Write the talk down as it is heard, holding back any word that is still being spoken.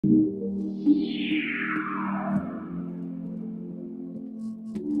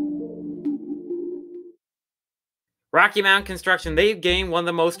Rocky Mountain Construction, they've gained one of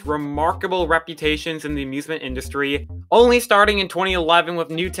the most remarkable reputations in the amusement industry, only starting in 2011 with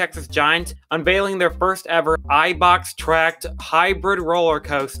New Texas Giant unveiling their first ever iBox tracked hybrid roller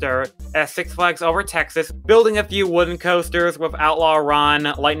coaster at Six Flags Over Texas, building a few wooden coasters with Outlaw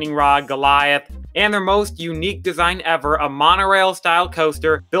Run, Lightning Rod, Goliath, and their most unique design ever, a monorail-style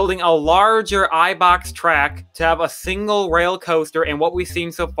coaster, building a larger iBox track to have a single rail coaster, and what we've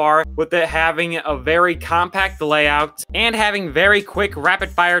seen so far with it having a very compact layout and having very quick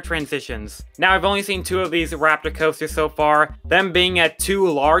rapid-fire transitions. Now, I've only seen 2 of these Raptor coasters so far, them being at 2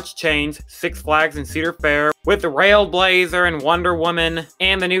 large chains, Six Flags and Cedar Fair, with RailBlazer and Wonder Woman,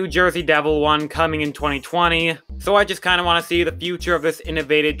 and the New Jersey Devil one coming in 2020. So I just kind of want to see the future of this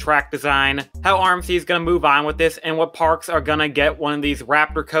innovative track design, how RMC is going to move on with this, and what parks are going to get one of these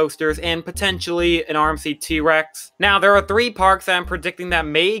Raptor coasters and potentially an RMC T-Rex. Now, there are 3 parks that I'm predicting that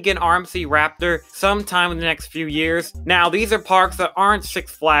may get an RMC Raptor sometime in the next few years. Now, these are parks that aren't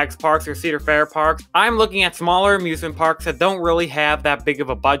Six Flags parks or Cedar Fair parks. I'm looking at smaller amusement parks that don't really have that big of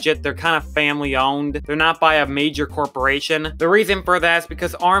a budget. They're kind of family owned. They're not by a major corporation. The reason for that is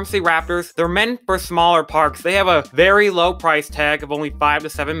because RMC Raptors, they're meant for smaller parks. They have a very low price tag of only $5 to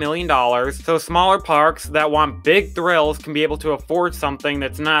 $7 million. So smaller parks that want big thrills can be able to afford something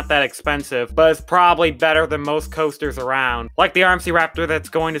that's not that expensive, but is probably better than most coasters around. Like the RMC Raptor that's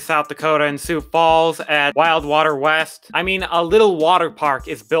going to South Dakota and Sioux Falls at Wildwater West. I mean, a little water park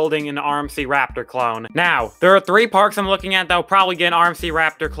is building an RMC Raptor clone. Now, there are 3 parks I'm looking at that will probably get an RMC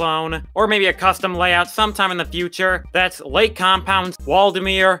Raptor clone, or maybe a custom layout sometime in the future. That's Lake Compounds,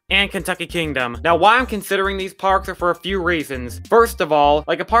 Waldameer, and Kentucky Kingdom. Now, why I'm considering these parks are for a few reasons. First of all,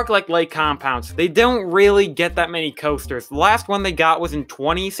 like a park like Lake Compounds, they don't really get that many coasters. The last one they got was in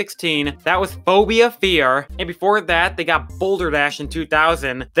 2016. That was Phobia Fear, and before that, they got Boulder Dash in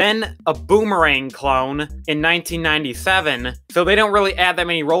 2000, then a Boomerang clone in 1997. So they don't really add that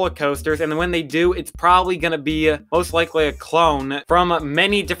many roller coasters, and when they do, it's probably gonna be most likely a clone from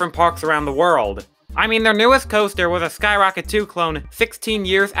many different parks around the world. I mean, their newest coaster was a Skyrocket 2 clone 16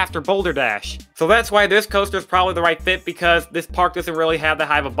 years after Boulder Dash. So that's why this coaster is probably the right fit, because this park doesn't really have that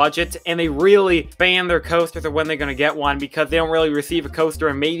high of a budget, and they really fan their coasters of when they're gonna get one, because they don't really receive a coaster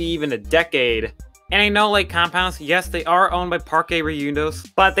in maybe even a decade. And I know Lake Compounds, yes, they are owned by Parque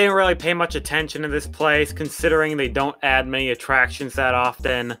Reunidos, but they don't really pay much attention to this place, considering they don't add many attractions that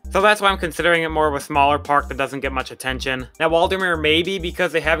often. So that's why I'm considering it more of a smaller park that doesn't get much attention. Now, Waldameer maybe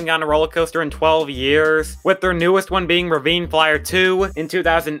because they haven't gotten a roller coaster in 12 years, with their newest one being Ravine Flyer 2 in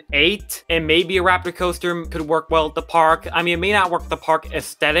 2008, and maybe a Raptor coaster could work well at the park. I mean, it may not work the park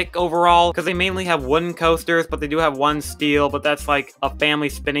aesthetic overall, because they mainly have wooden coasters, but they do have one steel, but that's like a family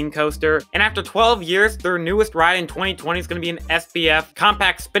spinning coaster. And after 12 years, their newest ride in 2020 is going to be an SBF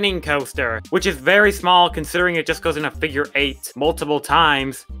compact spinning coaster, which is very small considering it just goes in a figure 8 multiple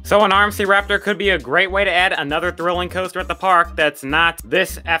times. So an RMC Raptor could be a great way to add another thrilling coaster at the park that's not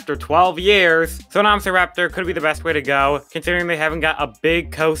this after 12 years. So an RMC Raptor could be the best way to go, considering they haven't got a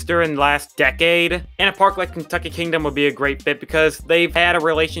big coaster in the last decade. And a park like Kentucky Kingdom would be a great fit because they've had a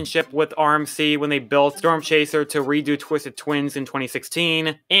relationship with RMC when they built Storm Chaser to redo Twisted Twins in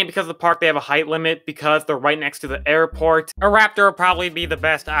 2016. And because of the park, they have a height limit because they're right next to the airport. A Raptor will probably be the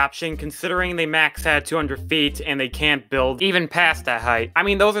best option considering they max at 200 feet and they can't build even past that height. I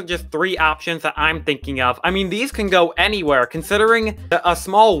mean, those are just 3 options that I'm thinking of. I mean, these can go anywhere considering that a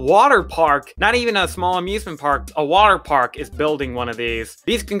small water park, not even a small amusement park, a water park is building one of these.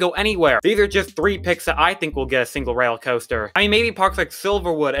 These can go anywhere. These are just 3 picks that I think will get a single rail coaster. I mean, maybe parks like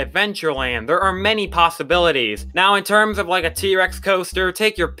Silverwood, Adventureland, there are many possibilities. Now, in terms of like a T-Rex coaster,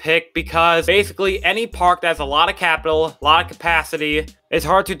 take your pick because basically any park that has a lot of capital, a lot of capacity, it's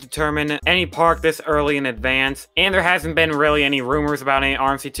hard to determine any park this early in advance, and there hasn't been really any rumors about any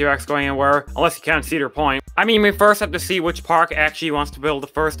RMC T-Rex going anywhere, unless you count Cedar Point. I mean, we first have to see which park actually wants to build the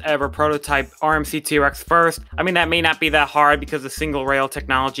first ever prototype RMC T-Rex first. I mean, that may not be that hard because the single rail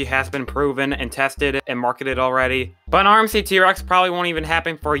technology has been proven and tested and marketed already. But an RMC T-Rex probably won't even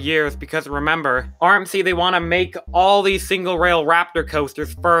happen for years because remember, RMC, they want to make all these single rail Raptor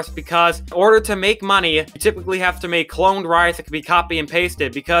coasters first because in order to make money, you typically have to make cloned rides that can be copy and pasted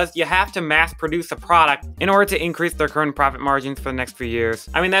pasted because you have to mass produce a product in order to increase their current profit margins for the next few years.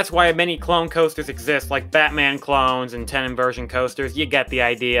 I mean, that's why many clone coasters exist, like Batman clones and 10 inversion coasters. You get the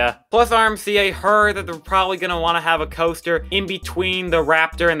idea. Plus, RMCA heard that they're probably going to want to have a coaster in between the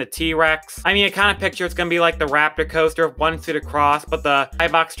Raptor and the T-Rex. I mean, I kind of picture it's going to be like the Raptor coaster, one seat across, but the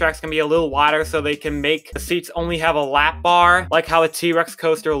iBox track's going to be a little wider so they can make the seats only have a lap bar, like how the T-Rex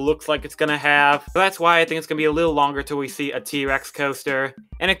coaster looks like it's going to have. So that's why I think it's going to be a little longer till we see a T-Rex coaster.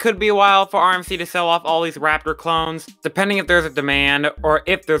 And it could be a while for RMC to sell off all these Raptor clones, depending if there's a demand, or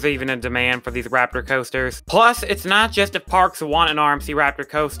if there's even a demand for these Raptor coasters. Plus, it's not just if parks want an RMC Raptor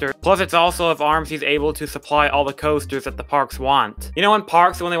coaster, plus it's also if RMC is able to supply all the coasters that the parks want. You know, in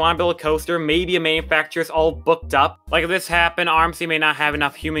parks, when they want to build a coaster, maybe a manufacturer's all booked up. Like if this happened, RMC may not have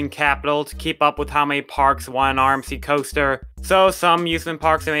enough human capital to keep up with how many parks want an RMC coaster. So some amusement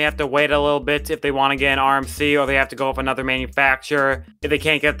parks, they may have to wait a little bit if they want to get an RMC, or they have to go with another manufacturer if they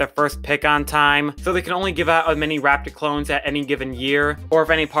can't get their first pick on time. So they can only give out as many Raptor clones at any given year, or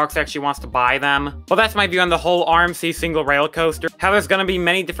if any parks actually wants to buy them. Well, that's my view on the whole RMC single rail coaster. How there's going to be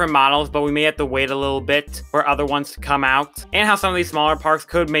many different models, but we may have to wait a little bit for other ones to come out. And how some of these smaller parks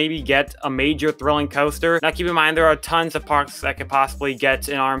could maybe get a major thrilling coaster. Now keep in mind, there are tons of parks that could possibly get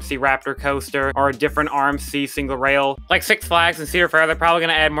an RMC Raptor coaster, or a different RMC single rail. Like Six Flags and Cedar Fair, they're probably going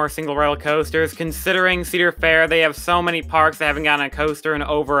to add more single rail coasters. Considering Cedar Fair, they have so many parks that haven't gotten a coaster in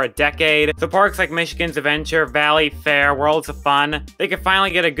over a decade. So parks like Michigan's Adventure, Valley Fair, Worlds of Fun, they could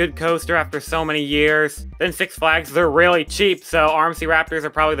finally get a good coaster after so many years. Then Six Flags, they're really cheap, so RMC Raptors are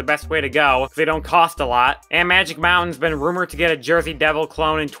probably the best way to go, because they don't cost a lot. And Magic Mountain's been rumored to get a Jersey Devil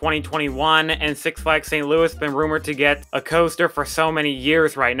clone in 2021, and Six Flags St. Louis been rumored to get a coaster for so many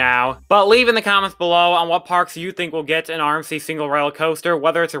years right now. But leave in the comments below on what parks you think will get an RMC single rail coaster,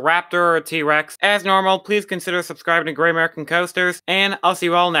 whether it's a Raptor or a T-Rex. As normal, please consider subscribing to Great American Coasters, and I'll see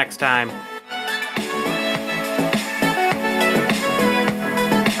you all next time.